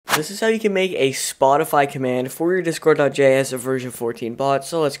This is how you can make a Spotify command for your Discord.js version 14 bot,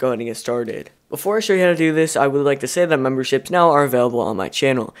 so let's go ahead and get started. Before I show you how to do this, I would like to say that memberships now are available on my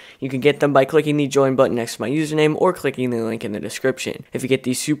channel. You can get them by clicking the join button next to my username or clicking the link in the description. If you get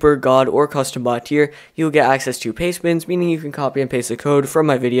the super, god, or custom bot tier, you'll get access to pastebins, meaning you can copy and paste the code from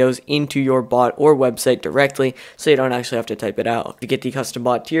my videos into your bot or website directly, so you don't actually have to type it out. If you get the custom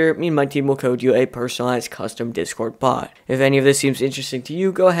bot tier, me and my team will code you a personalized custom Discord bot. If any of this seems interesting to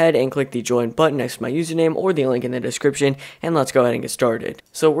you, go ahead and click the join button next to my username or the link in the description, and let's go ahead and get started.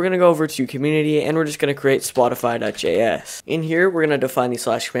 So we're going to go over to community, and we're just going to create Spotify.js. In here, we're going to define the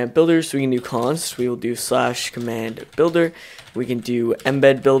 /command builder, so we can do const, we will do /command builder, we can do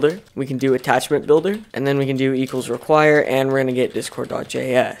embed builder, we can do attachment builder, and then we can do equals require, and we're going to get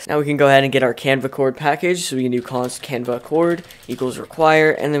discord.js. Now we can go ahead and get our Canva cord package, so we can do const canva cord equals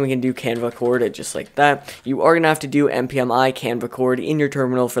require, and then we can do Canva cord just like that. You are going to have to do npm i canva cord in your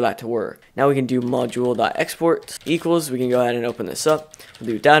terminal for that to work. Now we can do module.export equals, we can go ahead and open this up,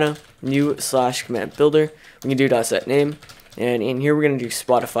 we'll do data, new /command builder, we can do .set name, and in here we're going to do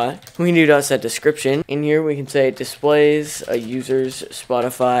Spotify. We can do .set description. In here we can say displays a user's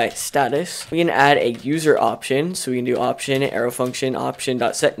Spotify status. We can add a user option, so we can do option arrow function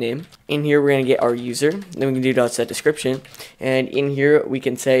option.set name. In here we're going to get our user, then we can do .set description, and in here we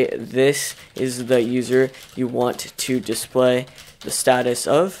can say this is the user you want to display the status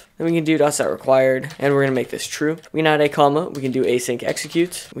of. Then we can do .set required, and we're going to make this true. We can add a comma, we can do async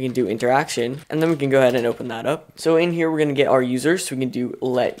execute, we can do interaction, and then we can go ahead and open that up. So in here we're going to get our user, so we can do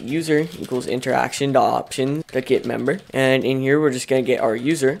let user equals interaction.option.get member, and in here we're just going to get our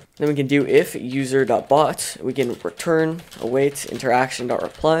user. Then we can do if user.bot, we can return await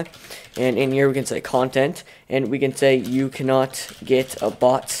interaction.reply, and in here we can say content, and we can say you cannot get a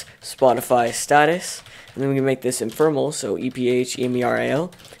bot's Spotify status. And then we can make this informal, so EPH-EMERAL,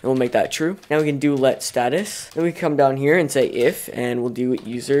 and we'll make that true. Now we can do let status. Then we can come down here and say if, and we'll do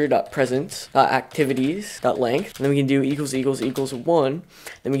user.presence.activities.length. And then we can do equals 1.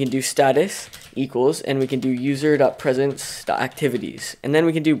 Then we can do status equals, and we can do user.presence.activities. And then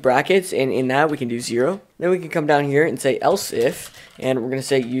we can do brackets, and in that we can do 0. Then we can come down here and say else if, and we're going to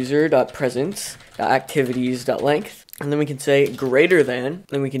say user.presence.activities.length. And then we can say greater than,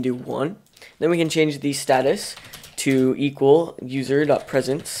 then we can do 1. Then we can change the status to equal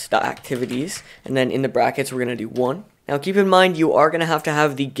user.presence.activities, and then in the brackets we're going to do 1. Now keep in mind you are going to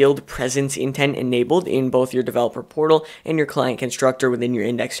have the guild presence intent enabled in both your developer portal and your client constructor within your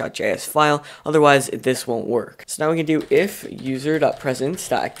index.js file, otherwise this won't work. So now we can do if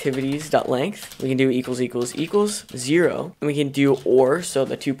user.presence.activities.length, we can do equals 0, and we can do or, so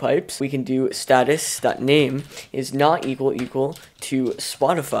the two pipes, we can do status.name is not equal to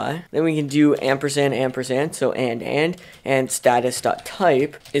Spotify, then we can do ampersand, so and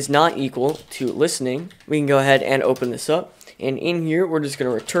status.type is not equal to listening. We can go ahead and open this up, and in here we're just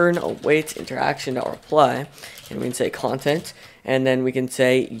going to return await interaction.reply, and we can say content, and then we can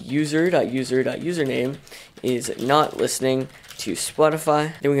say user.username is not listening to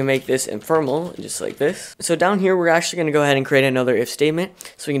Spotify. Then we can make this informal, just like this. So down here, we're actually going to go ahead and create another if statement.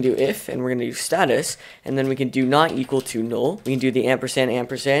 So we can do if, and we're going to do status, and then we can do not equal to null. We can do the ampersand,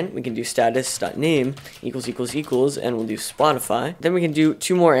 we can do status.name equals, and we'll do Spotify. Then we can do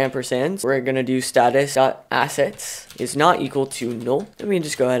two more ampersands. We're going to do status.assets is not equal to null. Then we can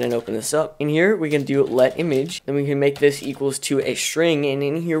just go ahead and open this up. In here, we can do let image. Then we can make this equals to a string, and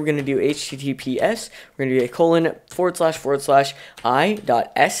in here, we're going to do HTTPS. We're going to do a colon /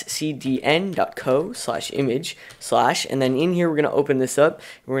 i.scdn.co/image / and then in here we're going to open this up.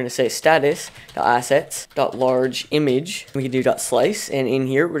 We're going to say status.assets.large image. We can do .slice, and in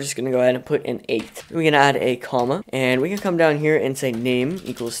here we're just going to go ahead and put an 8. We can add a comma, and we can come down here and say name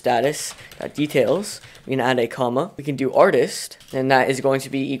equals status.details. We can add a comma. We can do artist, and that is going to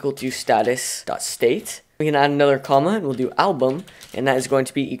be equal to status.state. We can add another comma, and we'll do album, and that is going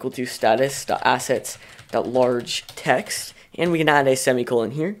to be equal to status.assets.large text. And we can add a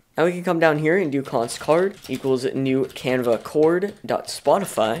semicolon here. Now we can come down here and do const card equals new canva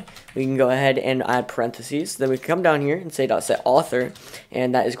cord.spotify. We can go ahead and add parentheses. Then we can come down here and say .set author,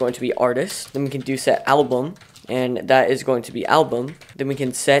 and that is going to be artist. Then we can do set album, and that is going to be album. Then we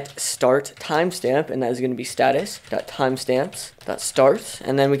can set start timestamp, and that is going to be status.timestamps.start.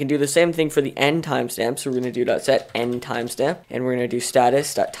 And then we can do the same thing for the end timestamp. So we're going to do .set end timestamp, and we're going to do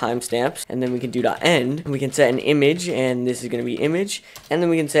status.timestamps, and then we can do .end. And we can set an image, and this is going to be image. And then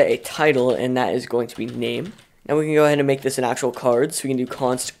we can set a title, and that is going to be name. Now we can go ahead and make this an actual card. So we can do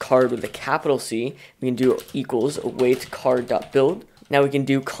const card with a capital C. We can do equals await card.build. Now we can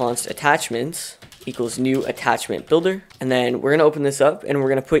do const attachments equals new attachment builder, and then we're going to open this up and we're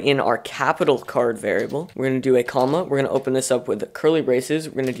going to put in our capital card variable. We're going to do a comma. We're going to open this up with curly braces.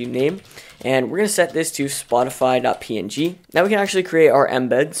 We're going to do name, and we're going to set this to spotify.png. Now we can actually create our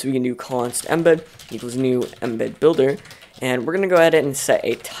embed, so we can do const embed equals new embed builder, and we're going to go ahead and set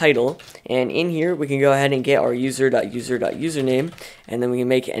a title, and in here we can go ahead and get our user.user.username, and then we can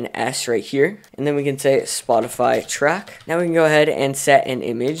make an S right here, and then we can say Spotify track. Now we can go ahead and set an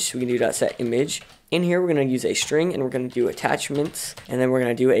image, so we can do .set image. In here, we're going to use a string, and we're going to do attachments, and then we're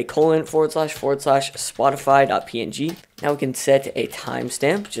going to do a : Spotify.png. Now we can set a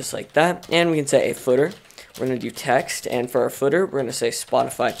timestamp, just like that, and we can set a footer. We're going to do text, and for our footer, we're going to say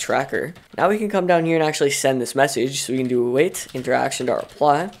Spotify tracker. Now we can come down here and actually send this message, so we can do await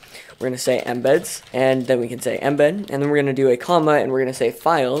interaction.reply. We're going to say embeds, and then we can say embed, and then we're going to do a comma, and we're going to say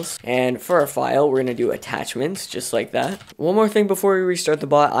files, and for our file, we're going to do attachments, just like that. One more thing before we restart the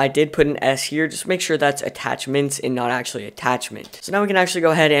bot, I did put an S here, just make sure that's attachments and not actually attachment. So now we can actually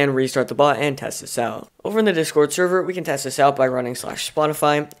go ahead and restart the bot and test this out. Over in the Discord server, we can test this out by running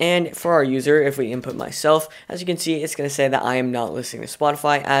 /Spotify, and for our user, if we input myself, as you can see, it's going to say that I am not listening to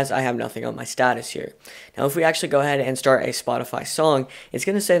Spotify as I have nothing on my status here. Now, if we actually go ahead and start a Spotify song, it's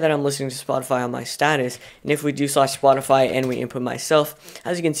going to say that I'm listening to Spotify on my status, and if we do /Spotify and we input myself,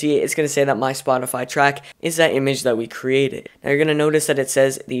 as you can see, it's going to say that my Spotify track is that image that we created. Now, you're going to notice that it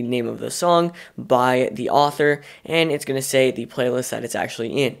says the name of the song by the author, and it's going to say the playlist that it's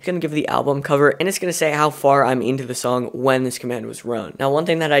actually in. It's going to give the album cover, and it's going to say how far I'm into the song when this command was run. Now, one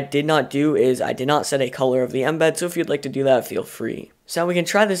thing that I did not do is I did not set a color of the embed, so if you'd like to do that, feel free. So we can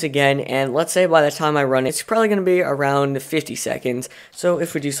try this again, and let's say by the time I run it, it's probably going to be around 50 seconds. So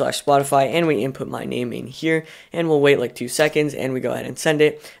if we do /Spotify and we input my name in here, and we'll wait like 2 seconds, and we go ahead and send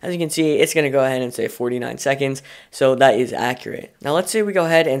it. As you can see, it's going to go ahead and say 49 seconds, so that is accurate. Now let's say we go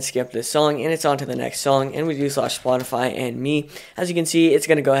ahead and skip this song, and it's on to the next song, and we do /Spotify and me. As you can see, it's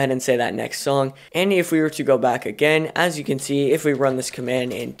going to go ahead and say that next song, and if we were to go back again, as you can see, if we run this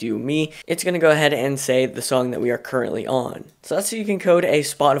command and do me, it's going to go ahead and say the song that we are currently on. So that's how you can code a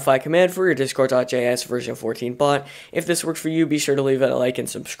Spotify command for your Discord.js version 14 bot. If this worked for you, be sure to leave it a like and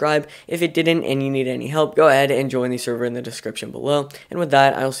subscribe. If it didn't and you need any help, go ahead and join the server in the description below. And with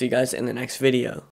that, I will see you guys in the next video.